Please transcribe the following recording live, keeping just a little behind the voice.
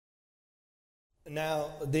Now,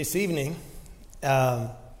 this evening,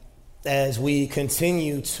 as we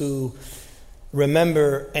continue to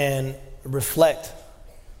remember and reflect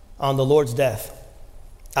on the Lord's death,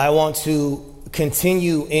 I want to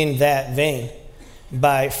continue in that vein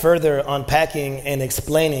by further unpacking and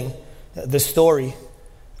explaining the story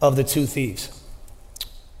of the two thieves.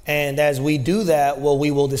 And as we do that, what we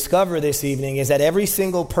will discover this evening is that every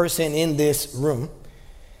single person in this room,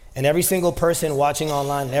 and every single person watching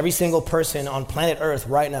online, and every single person on planet Earth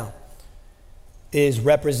right now is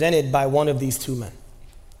represented by one of these two men,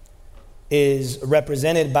 is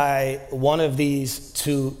represented by one of these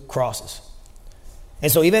two crosses.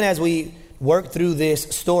 And so even as we work through this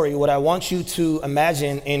story, what I want you to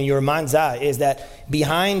imagine in your mind's eye is that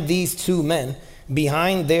behind these two men,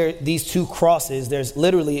 behind these two crosses, there's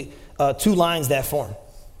literally two lines that form.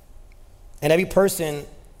 And every person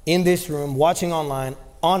in this room, watching online,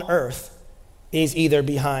 on earth, is either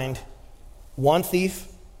behind one thief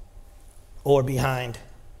or behind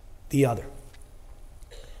the other.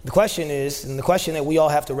 The question is, and the question that we all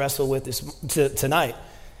have to wrestle with tonight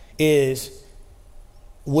is,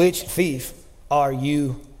 which thief are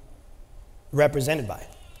you represented by?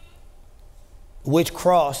 Which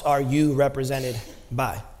cross are you represented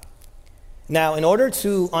by? Now, in order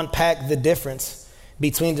to unpack the difference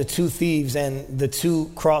between the two thieves and the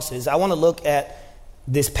two crosses, I want to look at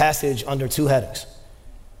this passage under two headings.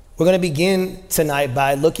 We're going to begin tonight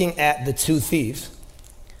by looking at the two thieves.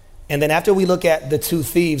 And then after we look at the two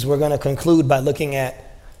thieves, we're going to conclude by looking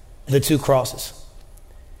at the two crosses.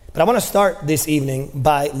 But I want to start this evening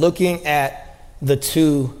by looking at the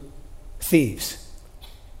two thieves.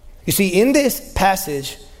 You see, in this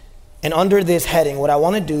passage and under this heading, what I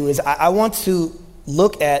want to do is I want to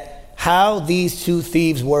look at how these two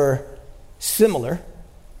thieves were similar,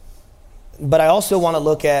 but I also want to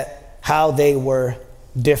look at how they were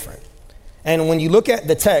different. And when you look at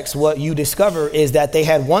the text, what you discover is that they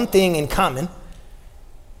had one thing in common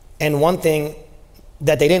and one thing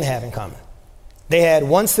that they didn't have in common. They had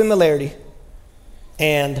one similarity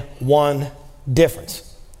and one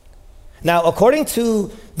difference. Now, according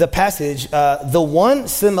to the passage, the one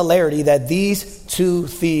similarity that these two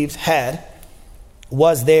thieves had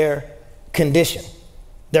was their condition.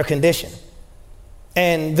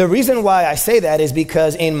 And the reason why I say that is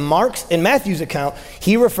because in Matthew's account,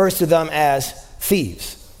 he refers to them as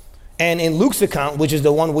thieves. And in Luke's account, which is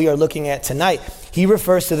the one we are looking at tonight, he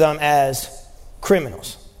refers to them as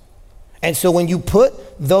criminals. And so when you put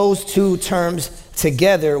those two terms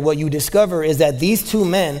together, what you discover is that these two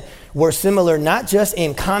men were similar not just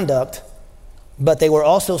in conduct, but they were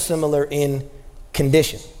also similar in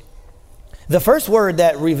condition. The first word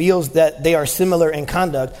that reveals that they are similar in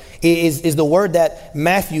conduct is the word that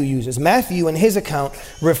Matthew uses. Matthew, in his account,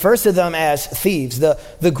 refers to them as thieves.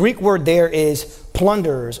 The Greek word there is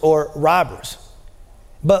plunderers or robbers.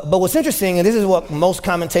 But what's interesting, and this is what most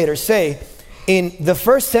commentators say, in the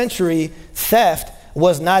first century, theft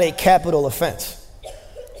was not a capital offense.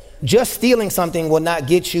 Just stealing something would not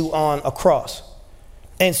get you on a cross.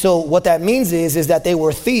 And so what that means is that they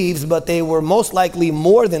were thieves, but they were most likely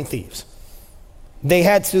more than thieves. They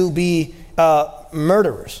had to be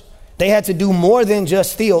murderers. They had to do more than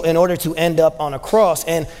just steal in order to end up on a cross.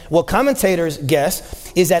 And what commentators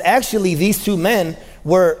guess is that actually these two men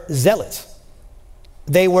were zealots.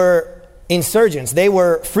 They were insurgents. They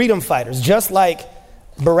were freedom fighters, just like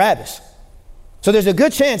Barabbas. So there's a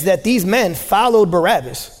good chance that these men followed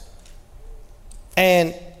Barabbas.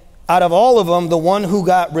 And out of all of them, the one who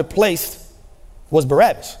got replaced was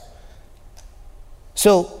Barabbas.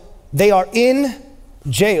 So they are in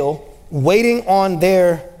jail waiting on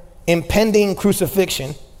their impending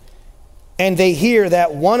crucifixion, and they hear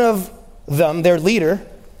that one of them, their leader,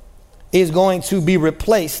 is going to be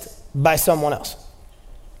replaced by someone else.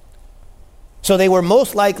 So they were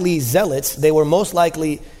most likely zealots. They were most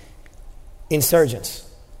likely insurgents.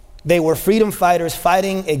 They were freedom fighters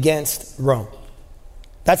fighting against Rome.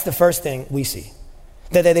 That's the first thing we see,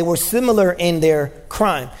 that they were similar in their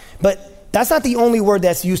crime. But that's not the only word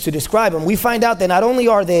that's used to describe them. We find out that not only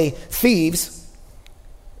are they thieves,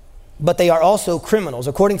 but they are also criminals.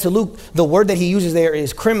 According to Luke, the word that he uses there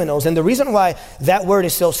is criminals. And the reason why that word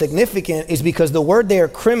is so significant is because the word there,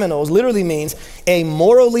 criminals, literally means a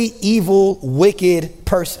morally evil, wicked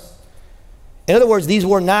person. In other words, these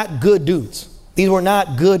were not good dudes. These were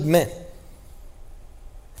not good men.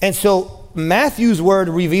 And so Matthew's word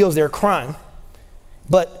reveals their crime,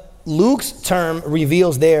 but Luke's term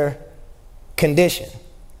reveals their condition.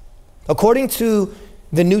 According to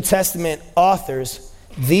the New Testament authors,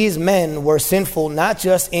 these men were sinful not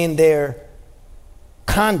just in their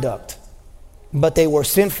conduct, but they were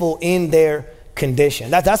sinful in their condition.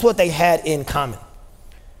 That's what they had in common.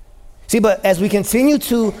 See, but as we continue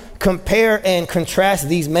to compare and contrast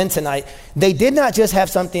these men tonight, they did not just have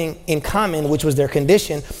something in common, which was their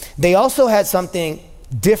condition. They also had something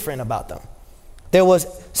different about them. There was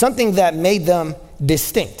something that made them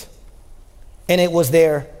distinct, and it was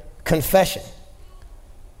their confession.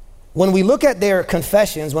 When we look at their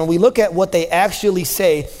confessions, when we look at what they actually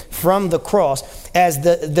say from the cross, as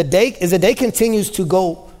the day continues to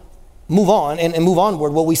move on and move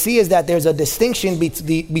onward, what we see is that there's a distinction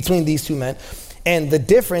between these two men. And the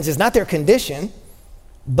difference is not their condition,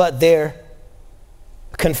 but their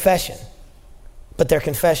confession.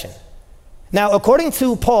 Now, according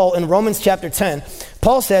to Paul in Romans chapter 10,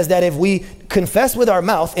 Paul says that if we confess with our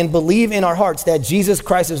mouth and believe in our hearts that Jesus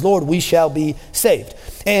Christ is Lord, we shall be saved.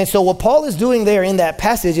 And so what Paul is doing there in that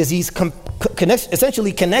passage is he's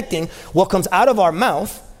essentially connecting what comes out of our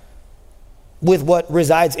mouth with what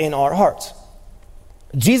resides in our hearts.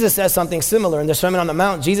 Jesus says something similar in the Sermon on the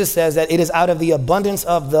Mount. Jesus says that it is out of the abundance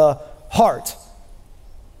of the heart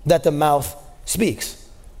that the mouth speaks.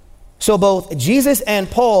 So both Jesus and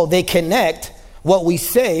Paul, they connect what we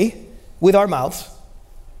say with our mouths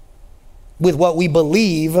with what we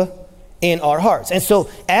believe in our hearts. And so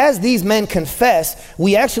as these men confess,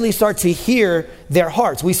 we actually start to hear their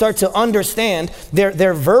hearts. We start to understand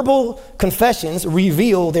their verbal confessions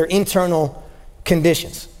reveal their internal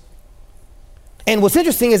conditions. And what's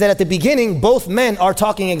interesting is that at the beginning, both men are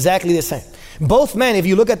talking exactly the same. Both men, if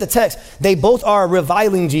you look at the text, they both are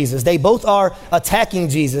reviling Jesus. They both are attacking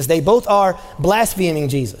Jesus. They both are blaspheming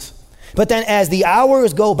Jesus. But then as the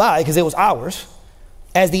hours go by, because it was hours,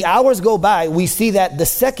 as the hours go by, we see that the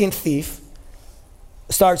second thief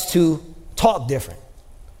starts to talk different.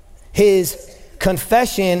 His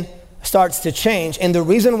confession starts to change. And the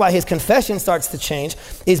reason why his confession starts to change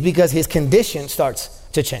is because his condition starts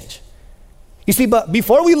to change. You see, but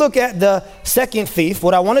before we look at the second thief,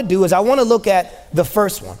 what I want to do is I want to look at the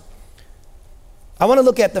first one. I want to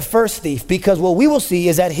look at the first thief, because what we will see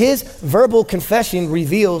is that his verbal confession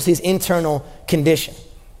reveals his internal condition.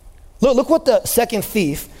 Look what the second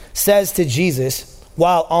thief says to Jesus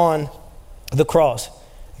while on the cross.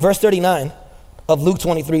 Verse 39 of Luke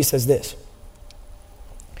 23 says this.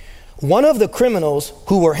 One of the criminals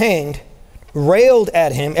who were hanged railed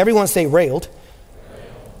at him, everyone say railed,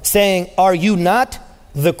 saying, "Are you not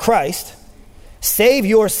the Christ? Save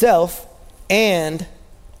yourself and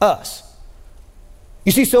us."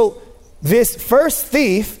 You see, so this first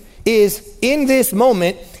thief is in this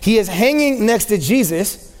moment, he is hanging next to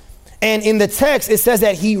Jesus. And in the text, it says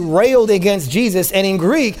that he railed against Jesus. And in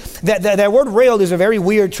Greek, that word railed is a very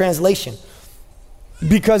weird translation.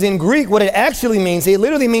 Because in Greek, what it actually means, it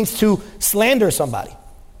literally means to slander somebody.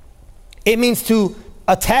 It means to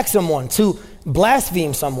attack someone, to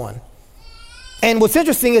blaspheme someone. And what's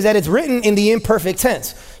interesting is that it's written in the imperfect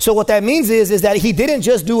tense. So what that means is that he didn't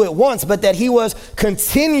just do it once, but that he was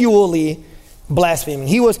continually blaspheming.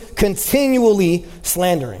 He was continually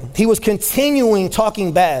slandering. He was continuing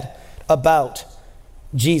talking bad about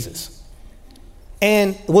Jesus.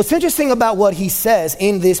 And what's interesting about what he says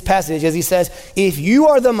in this passage is he says, if you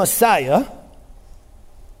are the Messiah,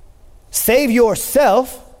 save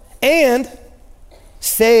yourself and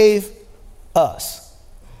save us.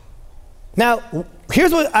 Now,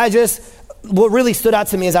 here's what really stood out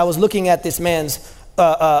to me as I was looking at this man's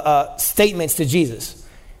statements to Jesus.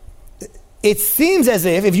 It seems as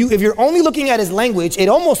if you're only looking at his language, it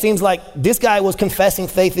almost seems like this guy was confessing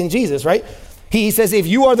faith in Jesus, right? He says, if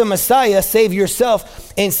you are the Messiah, save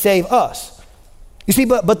yourself and save us. You see,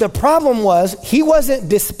 but the problem was he wasn't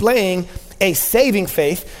displaying a saving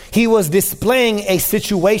faith. He was displaying a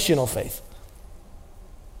situational faith.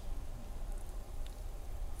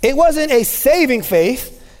 It wasn't a saving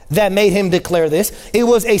faith that made him declare this. It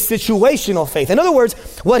was a situational faith. In other words,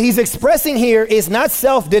 what he's expressing here is not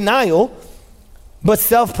self-denial, but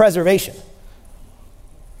self-preservation.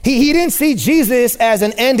 He didn't see Jesus as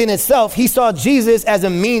an end in itself. He saw Jesus as a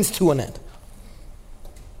means to an end.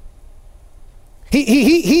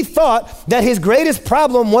 He thought that his greatest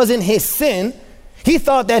problem wasn't his sin. He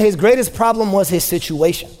thought that his greatest problem was his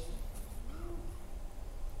situation.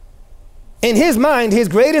 In his mind, his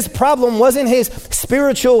greatest problem wasn't his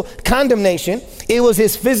spiritual condemnation. It was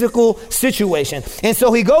his physical situation. And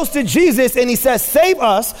so he goes to Jesus and he says, save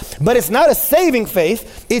us, but it's not a saving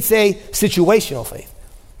faith. It's a situational faith.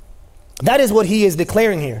 That is what he is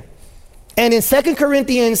declaring here. And in 2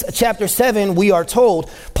 Corinthians chapter 7, we are told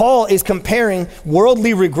Paul is comparing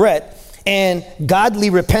worldly regret and godly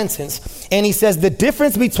repentance. And he says the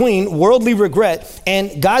difference between worldly regret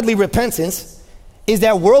and godly repentance is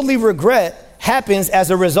that worldly regret happens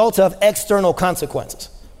as a result of external consequences.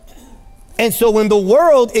 And so when the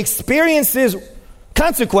world experiences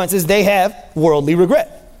consequences, they have worldly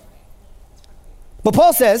regret. But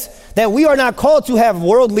Paul says that we are not called to have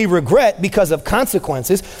worldly regret because of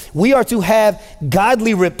consequences. We are to have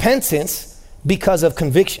godly repentance because of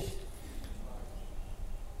conviction.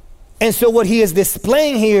 And so what he is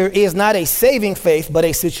displaying here is not a saving faith, but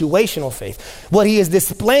a situational faith. What he is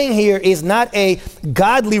displaying here is not a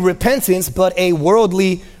godly repentance, but a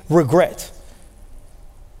worldly regret.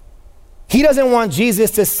 He doesn't want Jesus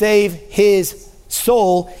to save his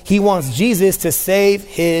soul. He wants Jesus to save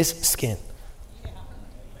his skin.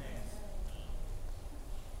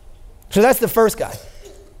 So that's the first guy.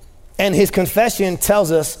 And his confession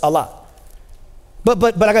tells us a lot. But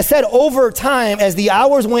like I said, over time, as the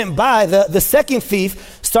hours went by, the second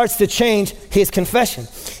thief starts to change his confession.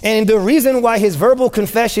 And the reason why his verbal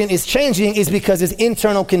confession is changing is because his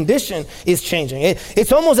internal condition is changing.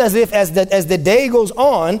 It's almost as if as the day goes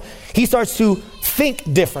on, he starts to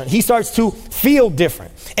think different. He starts to feel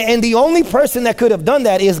different. And the only person that could have done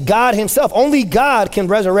that is God himself. Only God can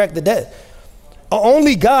resurrect the dead.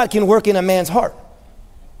 Only God can work in a man's heart.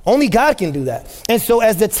 Only God can do that. And so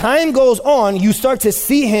as the time goes on, you start to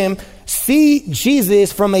see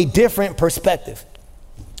Jesus from a different perspective.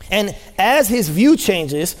 And as his view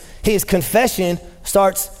changes, his confession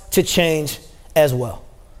starts to change as well.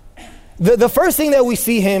 The first thing that we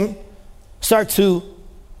see him start to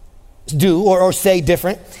do or say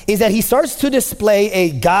different is that he starts to display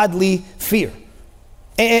a godly fear.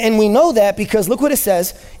 And we know that because look what it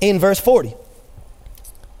says in verse 40.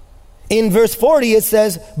 In verse 40, it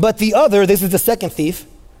says, but the other, this is the second thief,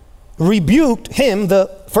 rebuked him, the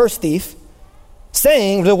first thief,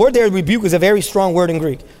 saying, the word there, rebuke, is a very strong word in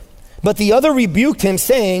Greek. But the other rebuked him,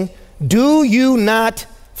 saying, do you not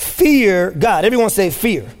fear God? Everyone say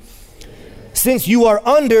fear. Since you are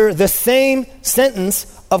under the same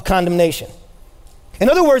sentence of condemnation. In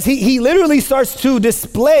other words, he literally starts to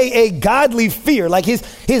display a godly fear. Like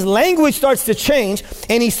his language starts to change,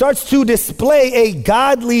 and he starts to display a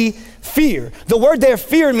godly fear. The word there,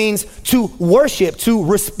 fear, means to worship, to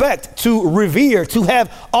respect, to revere, to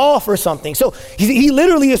have awe for something. So he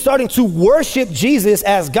literally is starting to worship Jesus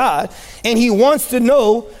as God, and he wants to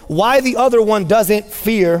know why the other one doesn't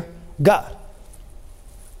fear God.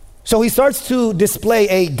 So he starts to display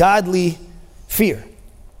a godly fear.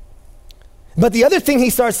 But the other thing he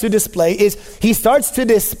starts to display is he starts to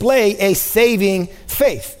display a saving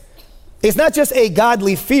faith. It's not just a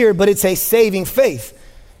godly fear, but it's a saving faith.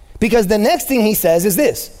 Because the next thing he says is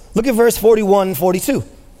this. Look at verse 41 and 42.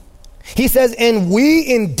 He says, and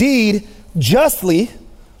we indeed justly,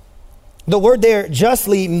 the word there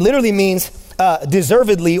justly literally means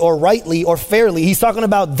deservedly or rightly or fairly. He's talking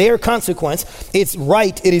about their consequence. It's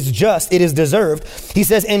right, it is just, it is deserved. He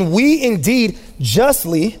says, and we indeed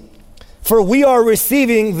justly, for we are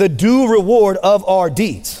receiving the due reward of our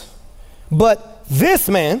deeds. But this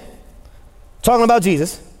man, talking about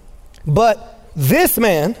Jesus, but this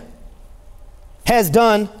man has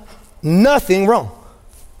done nothing wrong.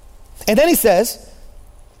 And then he says,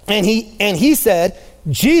 and he said,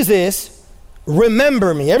 Jesus,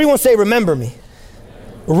 remember me. Everyone say, remember me.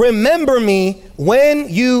 Remember me when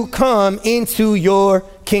you come into your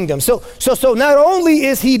kingdom. So not only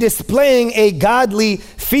is he displaying a godly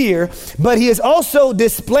fear, but he is also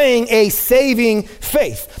displaying a saving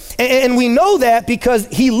faith. And we know that because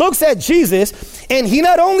he looks at Jesus, and he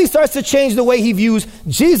not only starts to change the way he views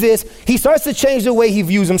Jesus, he starts to change the way he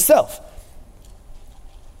views himself.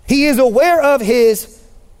 He is aware of his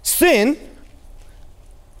sin,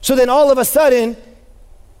 so then all of a sudden,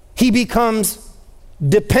 he becomes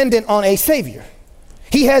dependent on a savior.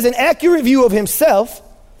 He has an accurate view of himself,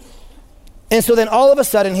 and so then all of a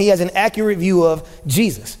sudden, he has an accurate view of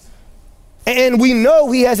Jesus. And we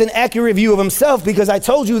know he has an accurate view of himself because I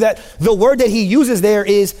told you that the word that he uses there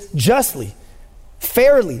is justly,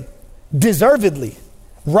 fairly, deservedly,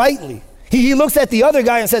 rightly. He looks at the other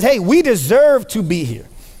guy and says, hey, we deserve to be here.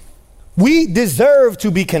 We deserve to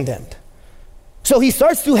be condemned. So he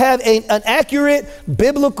starts to have an accurate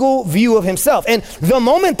biblical view of himself. And the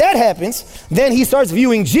moment that happens, then he starts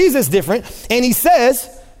viewing Jesus different. And he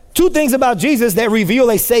says two things about Jesus that reveal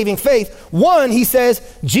a saving faith. One, he says,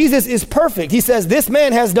 Jesus is perfect. He says, this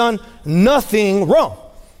man has done nothing wrong.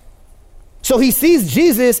 So he sees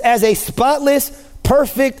Jesus as a spotless,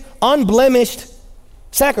 perfect, unblemished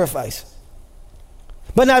sacrifice.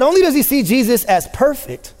 But not only does he see Jesus as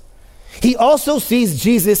perfect, he also sees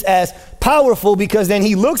Jesus as powerful, because then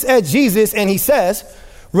he looks at Jesus and he says,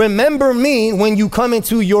 remember me when you come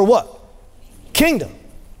into your what? Kingdom.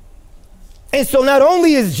 And so not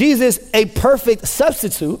only is Jesus a perfect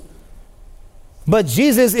substitute, but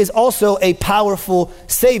Jesus is also a powerful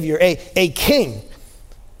Savior, a King.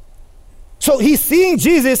 So he's seeing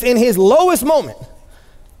Jesus in his lowest moment.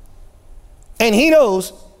 And he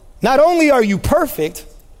knows not only are you perfect,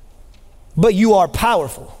 but you are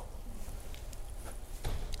powerful.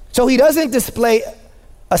 So he doesn't display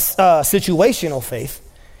a situational faith.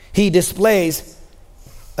 He displays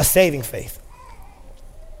a saving faith.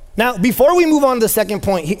 Now, before we move on to the second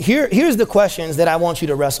point, here's the questions that I want you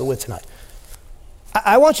to wrestle with tonight.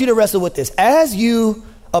 I want you to wrestle with this. As you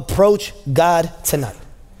approach God tonight,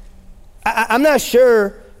 I'm not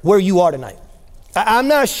sure where you are tonight. I'm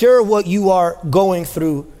not sure what you are going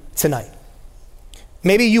through tonight.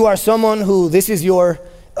 Maybe you are someone who this is your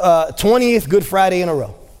 20th Good Friday in a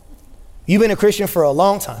row. You've been a Christian for a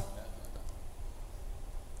long time.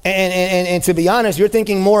 And to be honest, you're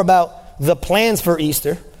thinking more about the plans for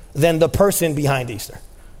Easter than the person behind Easter.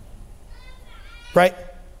 Right?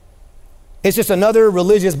 It's just another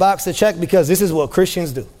religious box to check because this is what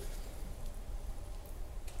Christians do.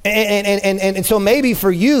 And so maybe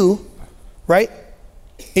for you, right,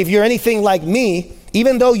 if you're anything like me,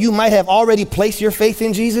 even though you might have already placed your faith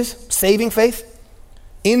in Jesus, saving faith,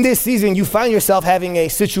 in this season you find yourself having a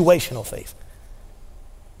situational faith.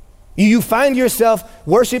 You find yourself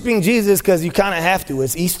worshiping Jesus because you kind of have to.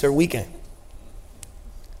 It's Easter weekend.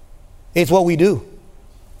 It's what we do.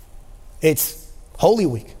 It's Holy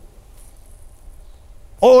Week.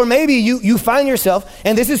 Or maybe you find yourself,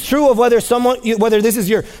 and this is true of whether this is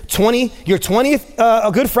your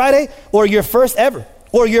 20th Good Friday or your first ever,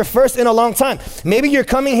 or your first in a long time. Maybe you're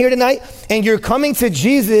coming here tonight and you're coming to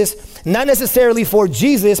Jesus, not necessarily for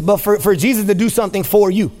Jesus, but for Jesus to do something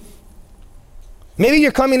for you. Maybe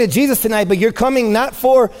you're coming to Jesus tonight, but you're coming not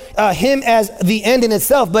for him as the end in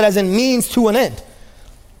itself, but as a means to an end.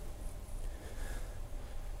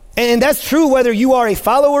 And that's true whether you are a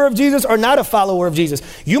follower of Jesus or not a follower of Jesus.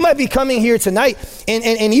 You might be coming here tonight,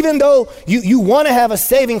 and even though you want to have a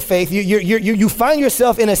saving faith, you find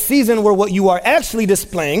yourself in a season where what you are actually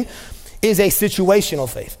displaying is a situational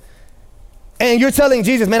faith. And you're telling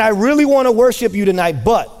Jesus, man, I really want to worship you tonight,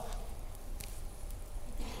 but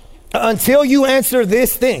until you answer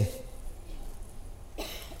this thing,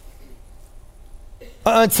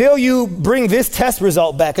 until you bring this test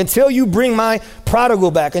result back, until you bring my prodigal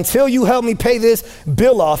back, until you help me pay this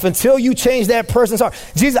bill off, until you change that person's heart.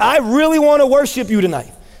 Jesus, I really want to worship you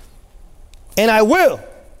tonight. And I will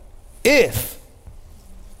if.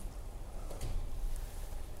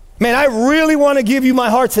 Man, I really want to give you my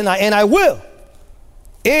heart tonight, and I will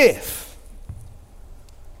if.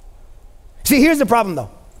 See, here's the problem though.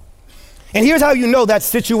 And here's how you know that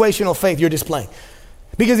situational faith you're displaying.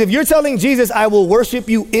 Because if you're telling Jesus, I will worship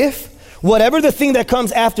you if, whatever the thing that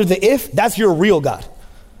comes after the if, that's your real God.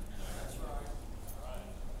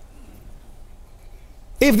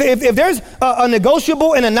 If there's a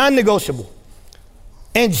negotiable and a non-negotiable,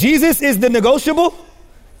 and Jesus is the negotiable,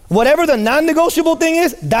 whatever the non-negotiable thing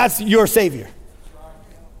is, that's your Savior.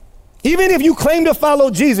 Even if you claim to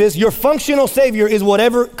follow Jesus, your functional Savior is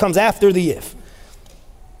whatever comes after the if.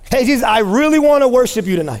 Hey, Jesus, I really want to worship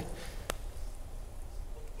you tonight.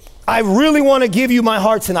 I really want to give you my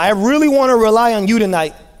heart tonight. I really want to rely on you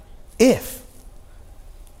tonight if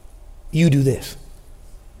you do this.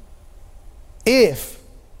 If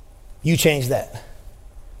you change that.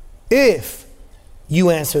 If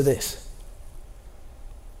you answer this.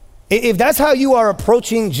 If that's how you are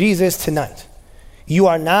approaching Jesus tonight, you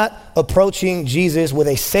are not approaching Jesus with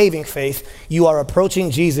a saving faith. You are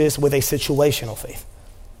approaching Jesus with a situational faith.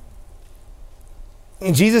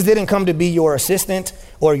 And Jesus didn't come to be your assistant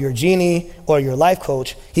or your genie or your life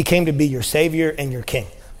coach. He came to be your Savior and your King.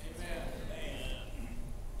 Amen.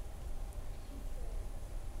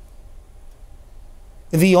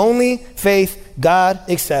 The only faith God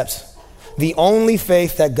accepts, the only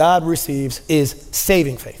faith that God receives is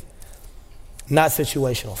saving faith, not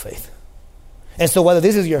situational faith. And so whether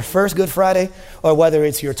this is your first Good Friday or whether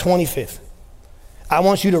it's your 25th, I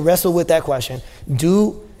want you to wrestle with that question.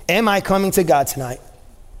 Am I coming to God tonight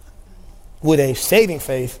with a saving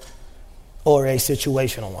faith or a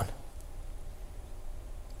situational one?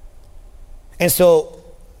 And so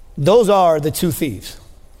those are the two thieves.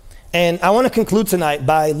 And I want to conclude tonight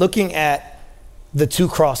by looking at the two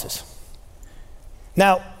crosses.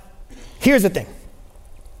 Now, here's the thing.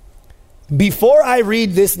 Before I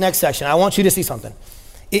read this next section, I want you to see something.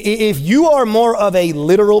 If you are more of a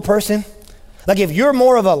literal person, like if you're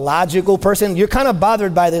more of a logical person, you're kind of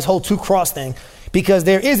bothered by this whole two cross thing. Because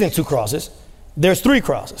there isn't two crosses, there's three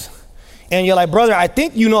crosses. And you're like, brother, I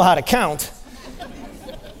think you know how to count.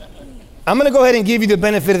 I'm going to go ahead and give you the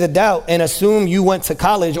benefit of the doubt and assume you went to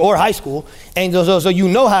college or high school, and so you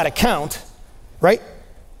know how to count, right?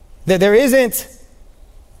 That there isn't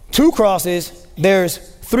 2 crosses, there's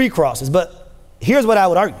 3 crosses. But here's what I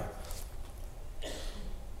would argue.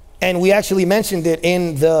 And we actually mentioned it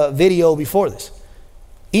in the video before this.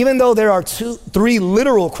 Even though there are 3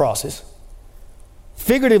 literal crosses,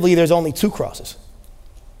 figuratively there's only 2 crosses.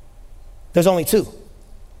 There's only 2.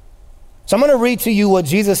 So I'm going to read to you what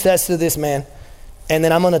Jesus says to this man, and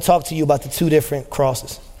then I'm going to talk to you about the 2 different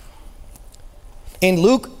crosses. In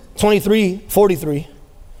Luke 23:43,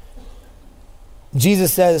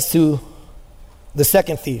 Jesus says to the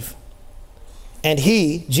second thief, and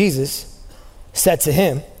he, Jesus, said to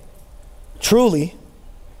him, truly,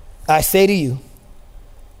 I say to you,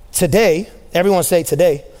 today, everyone say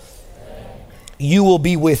today, you will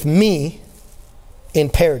be with me in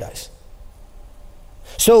paradise.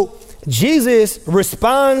 So Jesus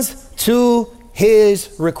responds to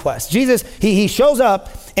his request. Jesus, he shows up,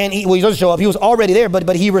 and he doesn't show up, he was already there,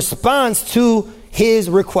 but he responds to his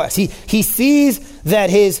request. He sees that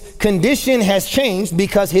his condition has changed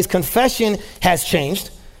because his confession has changed,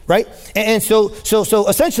 right? And so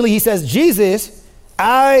essentially he says, Jesus,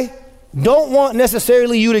 I don't want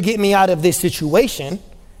necessarily you to get me out of this situation.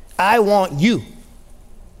 I want you.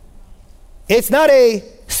 It's not a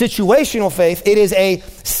situational faith, it is a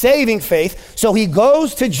saving faith. So he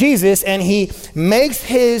goes to Jesus and he makes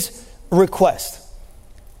his request.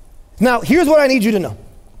 Now, here's what I need you to know.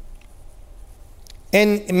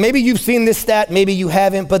 And maybe you've seen this stat, maybe you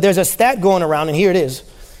haven't, but there's a stat going around, and here it is.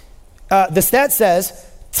 The stat says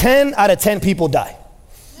 10 out of 10 people die.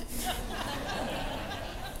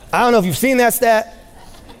 I don't know if you've seen that stat,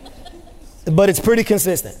 but it's pretty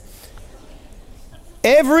consistent.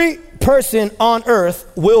 Every person on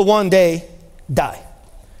earth will one day die.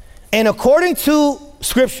 And according to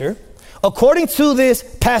Scripture, according to this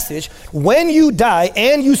passage, when you die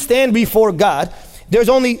and you stand before God, there's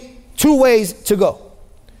only 2 ways to go.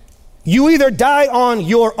 You either die on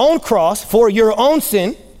your own cross for your own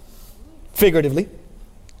sin, figuratively,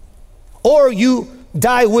 or you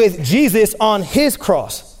die with Jesus on his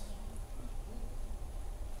cross.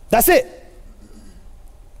 That's it.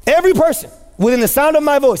 Every person within the sound of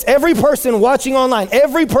my voice, every person watching online,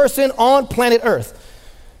 every person on planet Earth,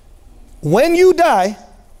 when you die,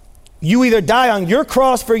 you either die on your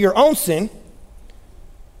cross for your own sin,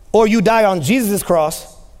 or you die on Jesus'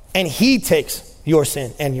 cross and he takes your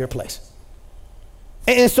sin and your place.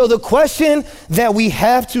 And so the question that we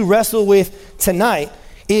have to wrestle with tonight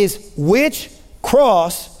is, which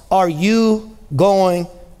cross are you going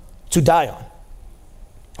to die on?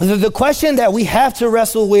 The question that we have to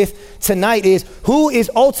wrestle with tonight is, who is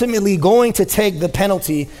ultimately going to take the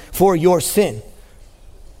penalty for your sin,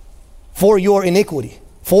 for your iniquity,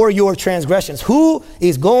 for your transgressions? Who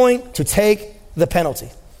is going to take the penalty?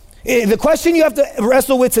 The question you have to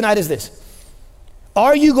wrestle with tonight is this: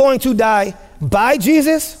 are you going to die by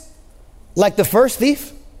Jesus, like the first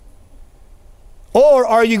thief? Or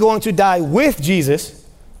are you going to die with Jesus,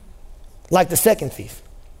 like the second thief?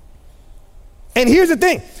 And here's the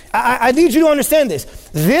thing. I need you to understand this.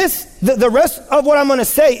 The rest of what I'm going to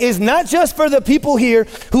say is not just for the people here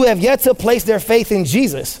who have yet to place their faith in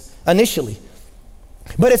Jesus initially,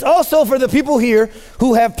 but it's also for the people here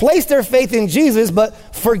who have placed their faith in Jesus but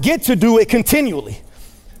forget to do it continually.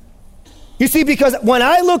 You see, because when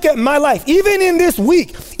I look at my life, even in this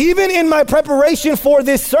week, even in my preparation for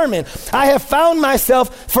this sermon, I have found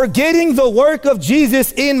myself forgetting the work of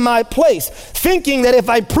Jesus in my place, thinking that if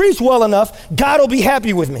I preach well enough, God will be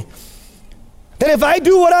happy with me. That if I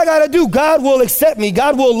do what I got to do, God will accept me.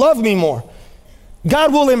 God will love me more.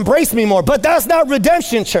 God will embrace me more. But that's not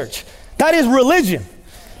redemption, church. That is religion.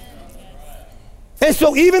 And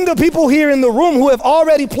so even the people here in the room who have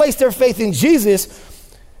already placed their faith in Jesus,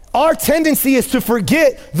 our tendency is to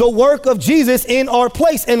forget the work of Jesus in our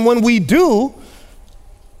place. And when we do,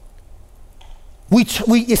 we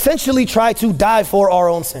essentially try to die for our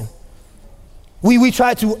own sin. We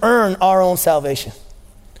try to earn our own salvation.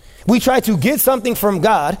 We try to get something from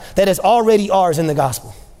God that is already ours in the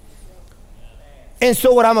gospel. And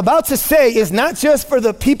so what I'm about to say is not just for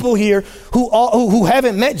the people here who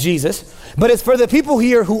haven't met Jesus, but it's for the people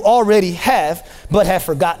here who already have, but have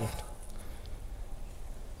forgotten.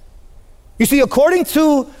 You see, according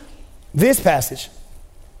to this passage,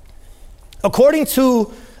 according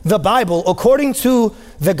to the Bible, according to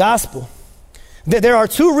the gospel, there are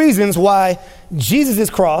 2 reasons why Jesus'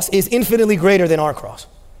 cross is infinitely greater than our cross.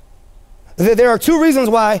 There are 2 reasons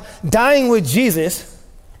why dying with Jesus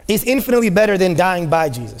is infinitely better than dying by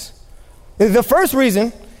Jesus. The first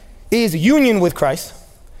reason is union with Christ,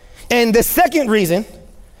 And the second reason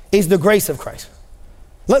is the grace of Christ.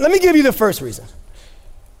 Let me give you the first reason.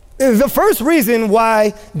 The first reason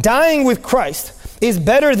why dying with Christ is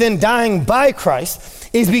better than dying by Christ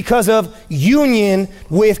is because of union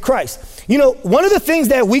with Christ. You know, one of the things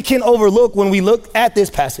that we can overlook when we look at this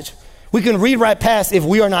passage, we can read right past if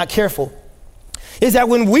we are not careful, is that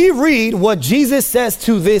when we read what Jesus says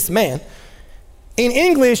to this man, in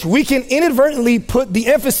English, we can inadvertently put the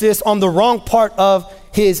emphasis on the wrong part of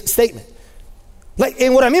his statement.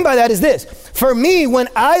 And what I mean by that is this. For me, when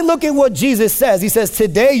I look at what Jesus says, he says,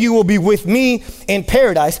 today you will be with me in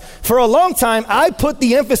paradise. For a long time, I put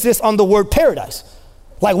the emphasis on the word paradise.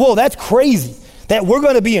 Like, whoa, that's crazy that we're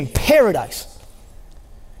going to be in paradise.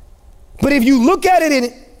 But if you look at it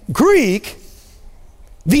in Greek,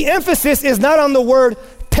 the emphasis is not on the word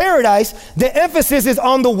paradise. The emphasis is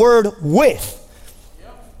on the word with.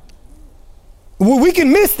 We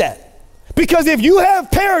can miss that. Because if you have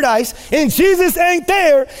paradise and Jesus ain't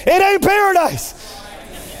there, it ain't paradise.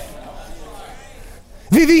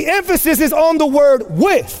 The emphasis is on the word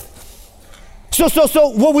with. So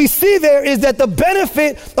what we see there is that the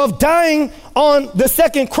benefit of dying on the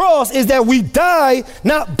second cross is that we die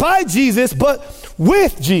not by Jesus, but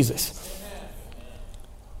with Jesus.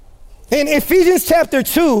 In Ephesians chapter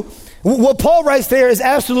 2, what Paul writes there is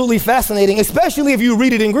absolutely fascinating, especially if you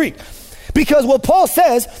read it in Greek. Because what Paul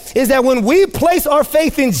says is that when we place our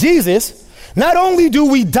faith in Jesus, not only do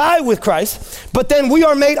we die with Christ, but then we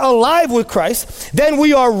are made alive with Christ, then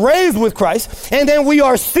we are raised with Christ, and then we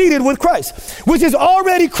are seated with Christ, which is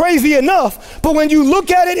already crazy enough. But when you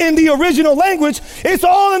look at it in the original language, it's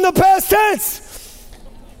all in the past tense.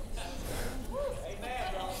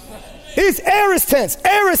 It's aorist tense,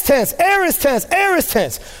 aorist tense, aorist tense, aorist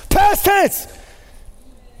tense, past tense.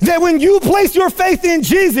 That when you place your faith in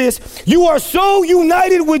Jesus, you are so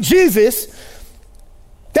united with Jesus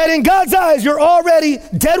that in God's eyes, you're already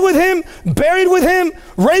dead with him, buried with him,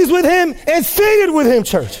 raised with him, and seated with him,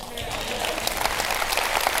 church.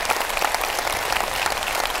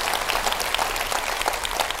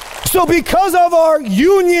 So because of our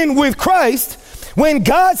union with Christ, when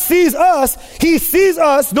God sees us, he sees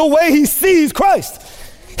us the way he sees Christ.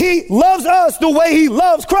 He loves us the way he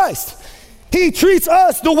loves Christ. He treats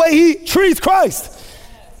us the way he treats Christ.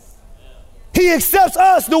 He accepts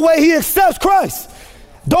us the way he accepts Christ.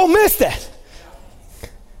 Don't miss that.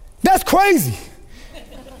 That's crazy.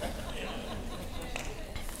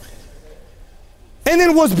 And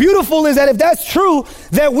then what's beautiful is that if that's true,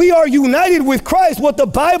 that we are united with Christ, what the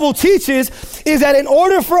Bible teaches is that in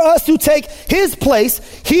order for us to take his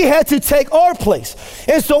place, he had to take our place.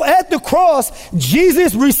 And so at the cross,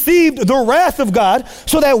 Jesus received the wrath of God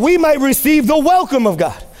so that we might receive the welcome of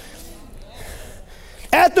God.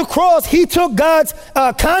 At the cross, he took God's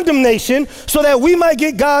condemnation so that we might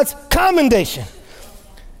get God's commendation.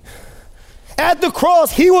 At the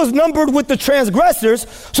cross, he was numbered with the transgressors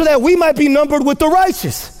so that we might be numbered with the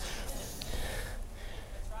righteous.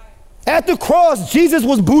 At the cross, Jesus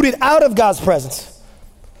was booted out of God's presence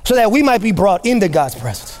so that we might be brought into God's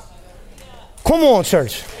presence. Come on,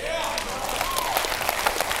 church.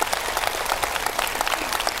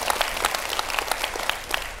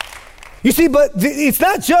 You see, but it's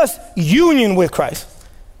not just union with Christ.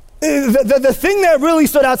 The thing that really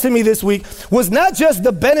stood out to me this week was not just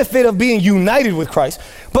the benefit of being united with Christ,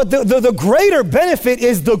 but the greater benefit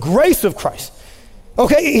is the grace of Christ.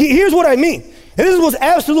 Okay, here's what I mean. And this is what's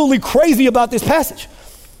absolutely crazy about this passage.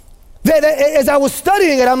 That as I was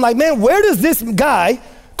studying it, I'm like, man, where does this guy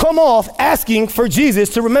come off asking for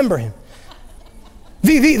Jesus to remember him?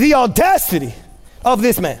 The audacity of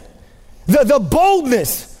this man, the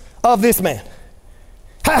boldness of this man.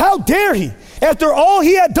 How dare he? After all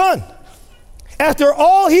he had done, after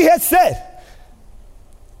all he had said,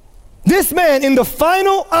 this man in the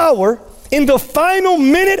final hour, in the final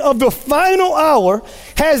minute of the final hour,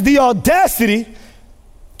 has the audacity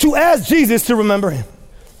to ask Jesus to remember him.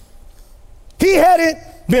 He hadn't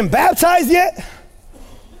been baptized yet.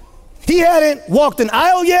 He hadn't walked an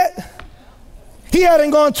aisle yet. He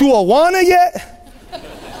hadn't gone to Awana yet.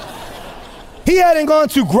 He hadn't gone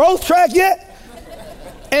to Growth Track yet.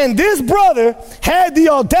 And this brother had the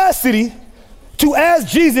audacity to ask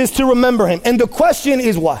Jesus to remember him. And the question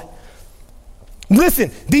is why?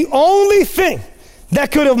 Listen, the only thing that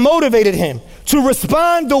could have motivated him to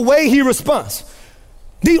respond the way he responds,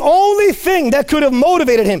 the only thing that could have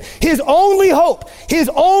motivated him, his only hope, his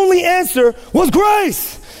only answer was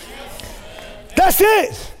grace. That's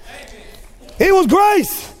it. It was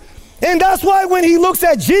grace. And that's why when he looks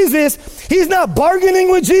at Jesus, he's not bargaining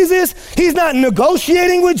with Jesus. He's not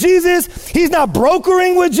negotiating with Jesus. He's not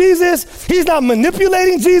brokering with Jesus. He's not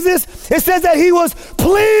manipulating Jesus. It says that he was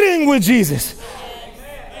pleading with Jesus.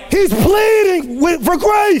 He's pleading for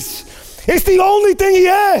grace. It's the only thing he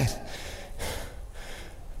had.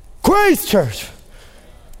 Grace, church.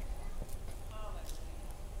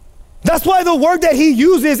 That's why the word that he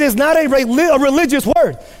uses is not a religious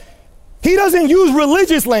word. He doesn't use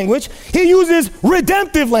religious language. He uses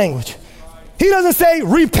redemptive language. He doesn't say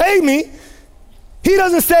repay me. He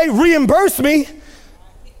doesn't say reimburse me.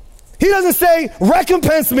 He doesn't say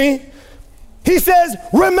recompense me. He says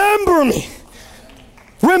remember me.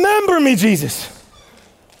 Remember me, Jesus.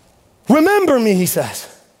 Remember me, he says.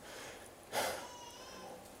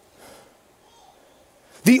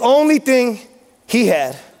 The only thing he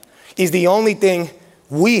had is the only thing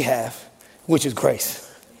we have, which is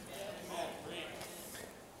grace.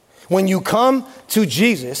 When you come to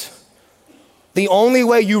Jesus, the only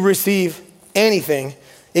way you receive anything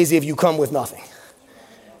is if you come with nothing.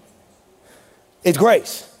 It's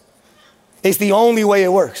grace. It's the only way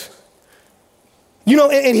it works. You know,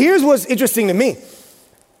 and here's what's interesting to me.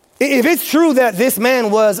 If it's true that this man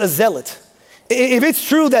was a zealot, if it's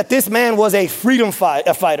true that this man was a freedom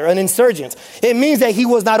fighter, an insurgent, it means that he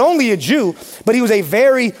was not only a Jew, but he was a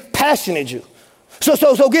very passionate Jew.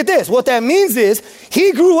 So get this. What that means is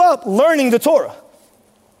he grew up learning the Torah.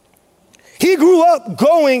 He grew up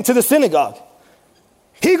going to the synagogue.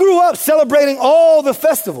 He grew up celebrating all the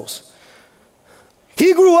festivals.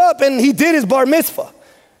 He grew up and he did his bar mitzvah.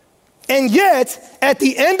 And yet, at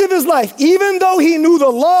the end of his life, even though he knew the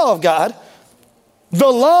law of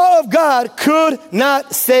God could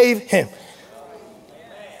not save him.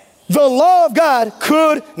 The law of God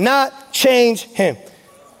could not change him.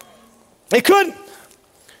 It couldn't.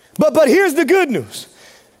 But here's the good news.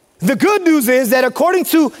 The good news is that according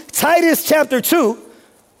to Titus chapter 2,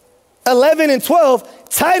 11 and 12,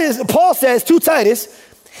 Paul says to Titus,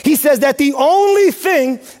 he says that the only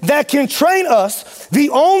thing that can train us, the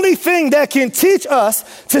only thing that can teach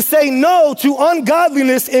us to say no to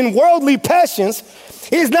ungodliness and worldly passions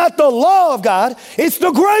is not the law of God, it's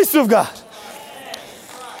the grace of God.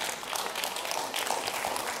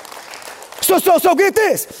 So get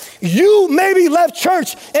this. You maybe left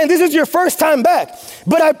church and this is your first time back.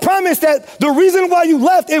 But I promise that the reason why you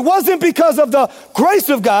left, it wasn't because of the grace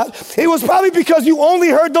of God. It was probably because you only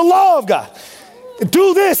heard the law of God.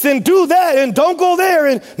 Do this and do that and don't go there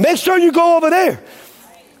and make sure you go over there.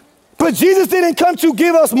 But Jesus didn't come to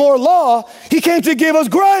give us more law. He came to give us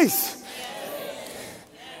grace.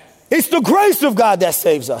 It's the grace of God that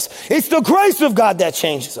saves us. It's the grace of God that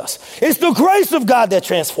changes us. It's the grace of God that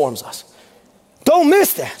transforms us. Don't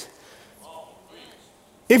miss that.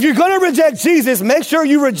 If you're going to reject Jesus, make sure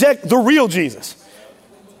you reject the real Jesus,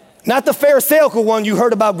 not the Pharisaical one you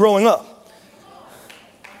heard about growing up.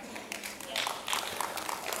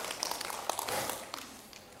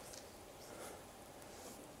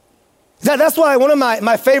 That's why one of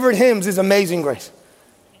my favorite hymns is Amazing Grace.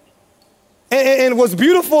 And what's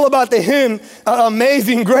beautiful about the hymn,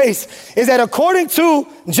 Amazing Grace, is that according to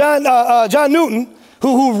John Newton,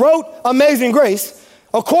 who wrote Amazing Grace,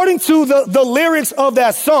 according to the lyrics of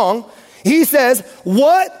that song, he says,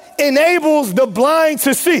 what enables the blind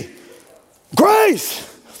to see? Grace.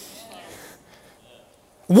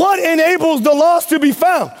 What enables the lost to be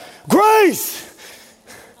found? Grace.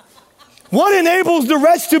 What enables the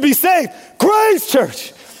wretched to be saved? Grace,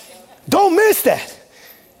 church. Don't miss that.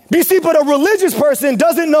 You see, but a religious person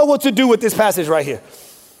doesn't know what to do with this passage right here.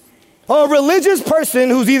 A religious person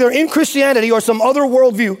who's either in Christianity or some other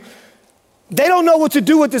worldview, they don't know what to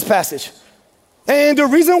do with this passage. And the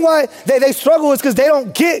reason why they struggle is because they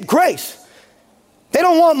don't get grace. They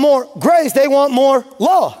don't want more grace. They want more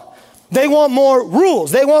law. They want more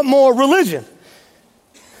rules. They want more religion.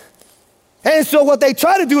 And so what they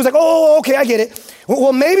try to do is like, oh, okay, I get it.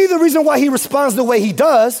 Well, maybe the reason why he responds the way he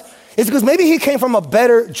does is because maybe he came from a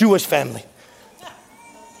better Jewish family.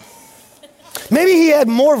 Maybe he had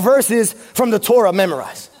more verses from the Torah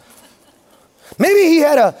memorized. Maybe he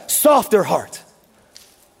had a softer heart.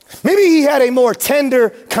 Maybe he had a more tender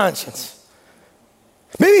conscience.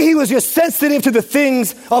 Maybe he was just sensitive to the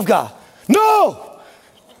things of God. No,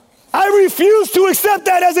 I refuse to accept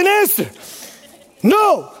that as an answer.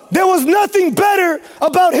 No, there was nothing better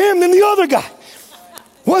about him than the other guy.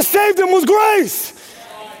 What saved him was grace.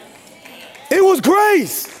 It was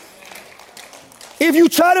grace. If you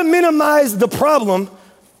try to minimize the problem,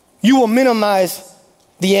 you will minimize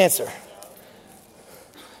the answer.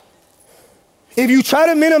 If you try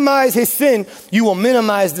to minimize his sin, you will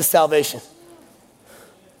minimize the salvation.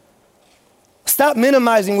 Stop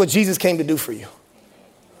minimizing what Jesus came to do for you.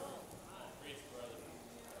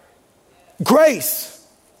 Grace.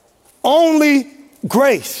 only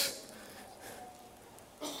grace.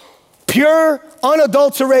 Pure,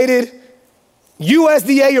 unadulterated,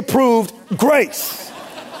 USDA approved grace.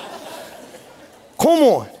 Come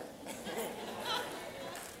on.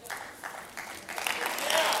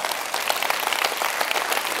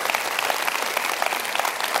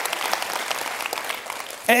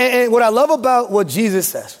 And what I love about what Jesus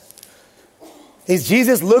says is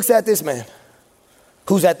Jesus looks at this man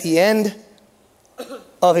who's at the end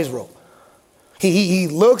of his rope. He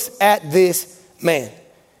looks at this man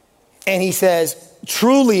and he says,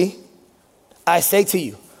 truly, I say to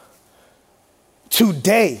you,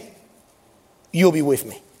 today you'll be with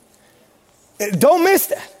me. Don't miss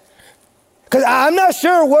that. Because I'm not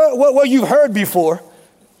sure what you've heard before.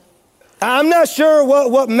 I'm not sure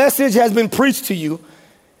what message has been preached to you.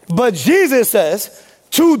 But Jesus says,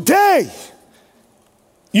 today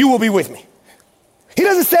you will be with me. He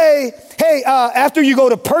doesn't say, hey, after you go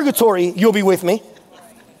to purgatory, you'll be with me.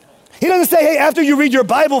 He doesn't say, hey, after you read your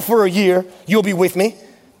Bible for a year, you'll be with me.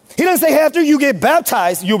 He doesn't say, hey, after you get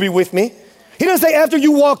baptized, you'll be with me. He doesn't say, after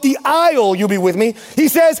you walk the aisle, you'll be with me. He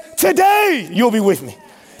says, today you'll be with me.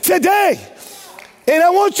 Today. And I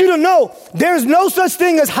want you to know, there's no such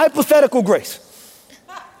thing as hypothetical grace.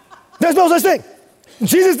 There's no such thing.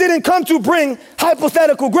 Jesus didn't come to bring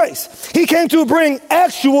hypothetical grace. He came to bring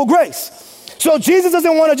actual grace. So Jesus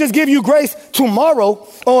doesn't want to just give you grace tomorrow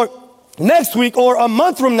or next week or a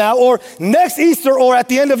month from now or next Easter or at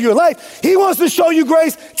the end of your life. He wants to show you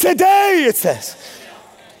grace today, it says.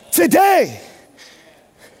 Today.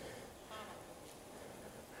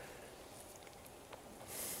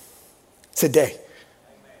 Today.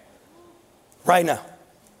 Right now.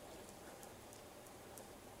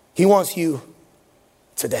 He wants you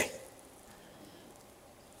today.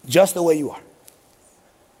 Just the way you are.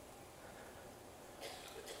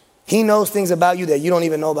 He knows things about you that you don't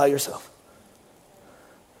even know about yourself.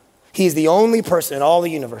 He's the only person in all the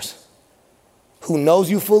universe who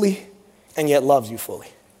knows you fully and yet loves you fully.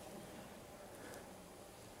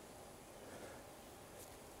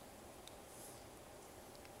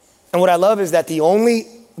 And what I love is that the only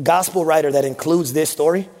gospel writer that includes this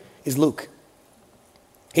story is Luke.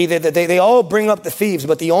 They all bring up the thieves,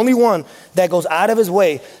 but the only one that goes out of his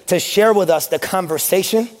way to share with us the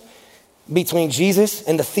conversation between Jesus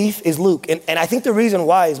and the thief is Luke. And I think the reason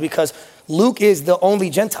why is because Luke is the only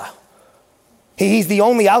Gentile. He's the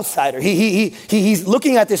only outsider. He's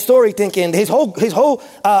looking at this story thinking his whole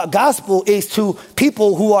gospel is to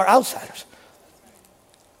people who are outsiders.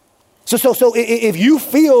 So if you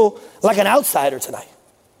feel like an outsider tonight,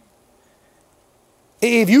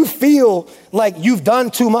 if you feel like you've done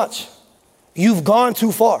too much, you've gone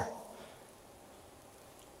too far,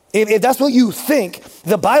 if that's what you think,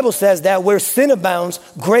 the Bible says that where sin abounds,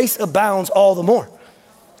 grace abounds all the more.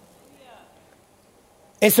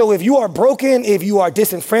 And so if you are broken, if you are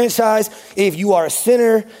disenfranchised, if you are a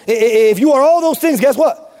sinner, if you are all those things, guess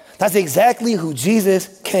what? That's exactly who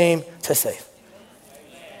Jesus came to save.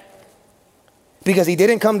 Because he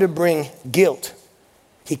didn't come to bring guilt.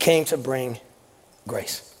 He came to bring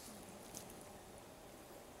grace.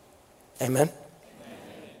 Amen.